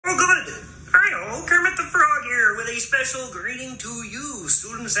special greeting to you,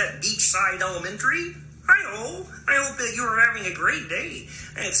 students at Beachside Elementary. Hi-ho! I hope that you are having a great day.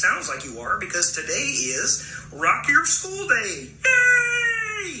 And it sounds like you are, because today is Rock Your School Day.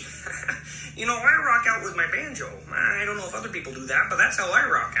 Yay! You know, I rock out with my banjo. I don't know if other people do that, but that's how I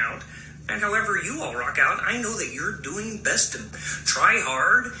rock out. And however you all rock out, I know that you're doing best to try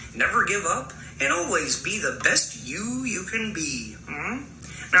hard, never give up, and always be the best you can be.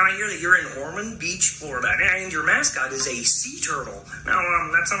 Now, I hear that you're in Ormond Beach, Florida, and your mascot is a sea turtle.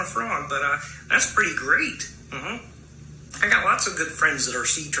 Now, that's not a frog, but that's pretty great. I got lots of good friends that are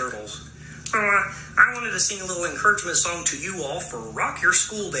sea turtles. So, I wanted to sing a little encouragement song to you all for Rock Your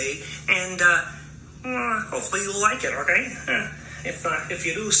School Day, and hopefully you'll like it, okay? If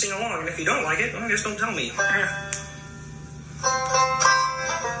you do, sing along, and if you don't like it, well, just don't tell me.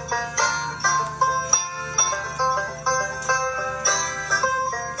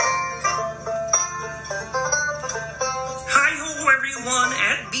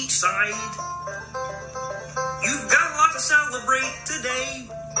 At Beachside, you've got a lot to celebrate today.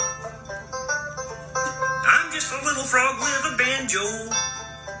 I'm just a little frog with a banjo,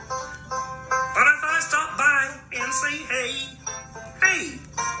 but I thought I'd stop by and say hey,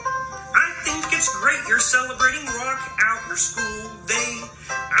 I think it's great you're celebrating Rock Out Your School Day.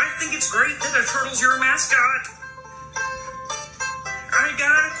 I think it's great that a turtle's your mascot. I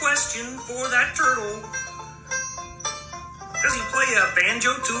got a question for that turtle. Does he play a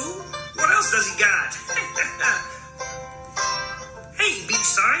banjo too? What else does he got? Hey,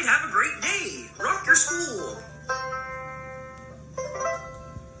 Beachside, have a great day. Rock your school.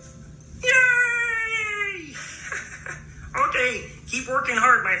 Yay! Okay, keep working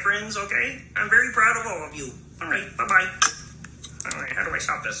hard, my friends, okay? I'm very proud of all of you. All right, bye-bye. All right, how do I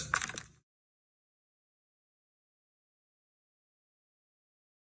stop this?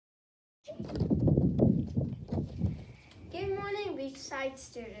 Good morning, Beachside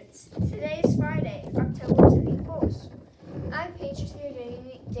students. Today is Friday, October 24th. I'm Paige with your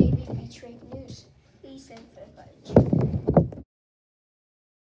daily Beach Rate News. Please stand for the pledge.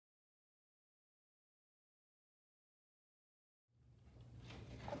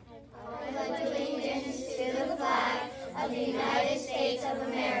 I pledge allegiance to the flag of the United States of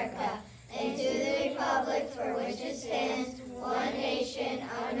America and to the republic for which it stands, one nation,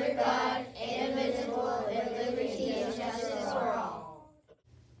 under God, indivisible, with liberty and justice for all.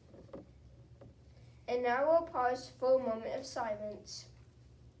 And now we'll pause for a moment of silence.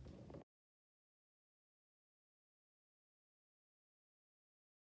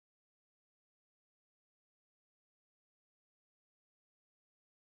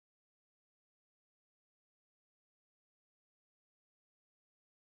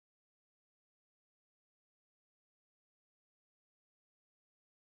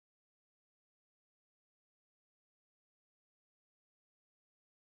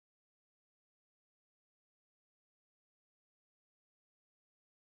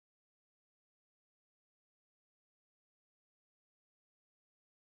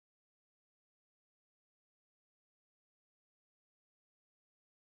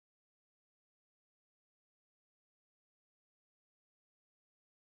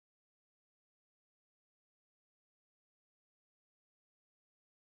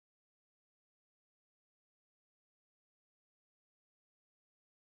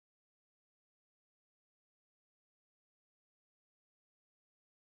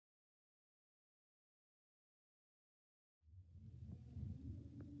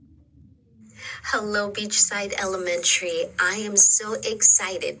 Hello, Beachside Elementary. I am so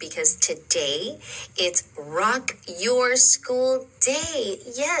excited because today it's Rock Your School Day.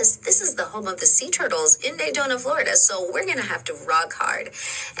 Yes, this is the home of the Sea Turtles in Daytona, Florida, so we're going to have to rock hard.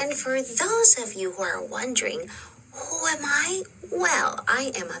 And for those of you who are wondering, who am I? Well,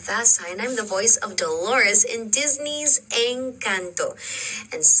 I am Athasa, and I'm the voice of Dolores in Disney's Encanto.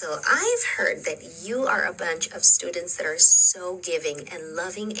 And so I've heard that you are a bunch of students that are so giving and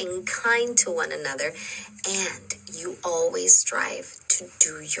loving and kind to one another, and you always strive to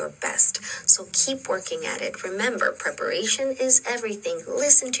do your best. So keep working at it. Remember, preparation is everything.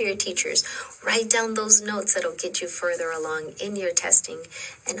 Listen to your teachers. Write down those notes that'll get you further along in your testing.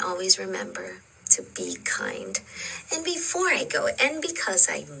 And always remember to be kind. And before I go, and because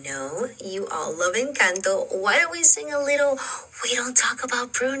I know you all love Encanto, why don't we sing a little We Don't Talk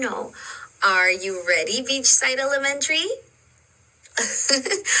About Bruno? Are you ready, Beachside Elementary?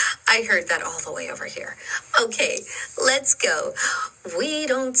 I heard that all the way over here. Okay, let's go. We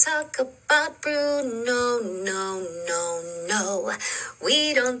don't talk about Bruno, no, no, no.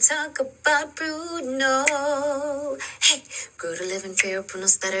 We don't talk about Bruno. Hey, grew to live in fear, Bruno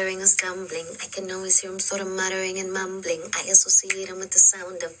stuttering and stumbling. I can always hear him sort of muttering and mumbling. I associate him with the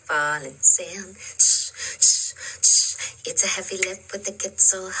sound of falling sand. Shh, shh, shh. It's a heavy lift with the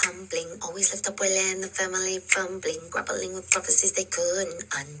gets so humbling. Always lift up Willa and the family fumbling, grappling with prophecies they couldn't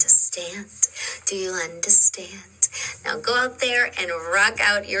understand. Do you understand? Now go out there and rock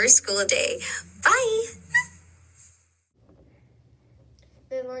out your school day. Bye!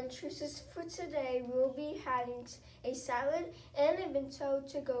 The lunch choices for today will be having a salad and a bento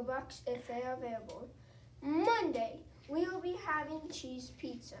to-go box if they are available. Monday, we will be having cheese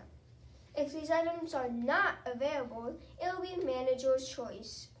pizza. If these items are not available, it will be manager's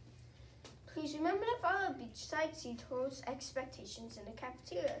choice. Please remember to follow Beachside Sea Turtle's expectations in the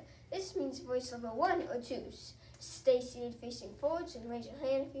cafeteria. This means voice level 1 or 2. Stay seated facing forwards and raise your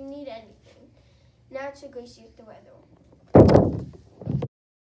hand if you need anything. Now to Gracie with the weather.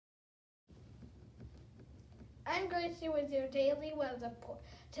 I'm Gracie with your daily weather report.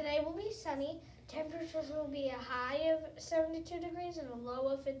 Today will be sunny. Temperatures will be a high of 72 degrees and a low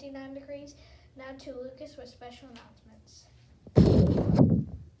of 59 degrees. Now to Lucas with special announcements.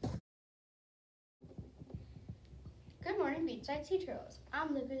 Good morning, Beachside Sea Turtles.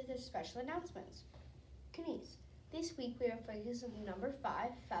 I'm Lucas with special announcements. Kenise, this week we are focusing on number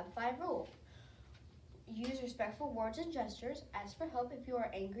 5, Fab 5 rule. Use respectful words and gestures. Ask for help if you are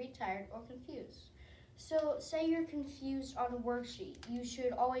angry, tired, or confused. So say you're confused on a worksheet. You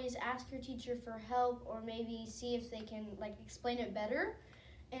should always ask your teacher for help or maybe see if they can explain it better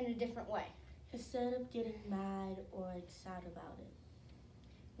in a different way. Instead of getting mad or sad about it.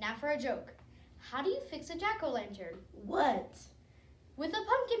 Now for a joke. How do you fix a jack-o'-lantern? What? With a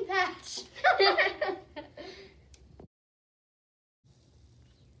pumpkin patch.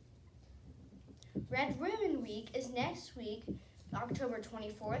 Red Ribbon Week is next week, October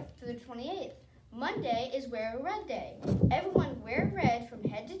 24th through the 28th. Monday is Wear a Red Day. Everyone wear red from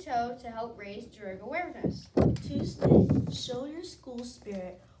head to toe to help raise drug awareness. Tuesday, show your school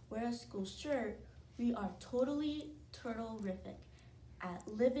spirit. Wear a school shirt. We are totally turtle-rific at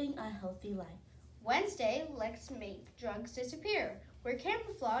living a healthy life. Wednesday, let's make drugs disappear. Wear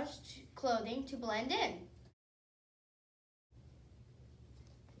camouflage clothing to blend in.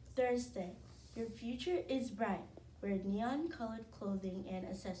 Thursday, your future is bright. Wear neon-colored clothing and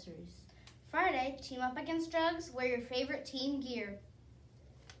accessories. Friday, team up against drugs. Wear your favorite team gear.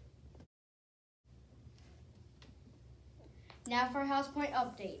 Now for a House Point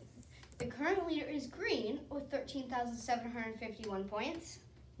update. The current leader is Green with 13,751 points.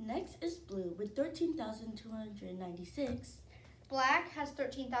 Next is Blue with 13,296. Black has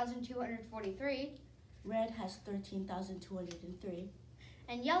 13,243. Red has 13,203.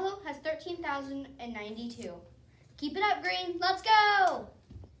 And Yellow has 13,092. Keep it up, Green. Let's go!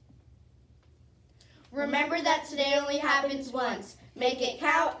 Remember that today only happens once. Make it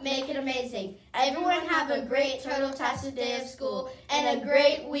count, make it amazing. Everyone have a great turtle-tastic day of school and a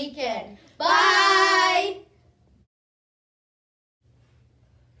great weekend. Bye!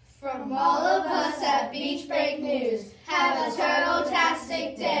 From all of us at Beach Break News, have a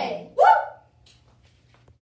turtle-tastic day.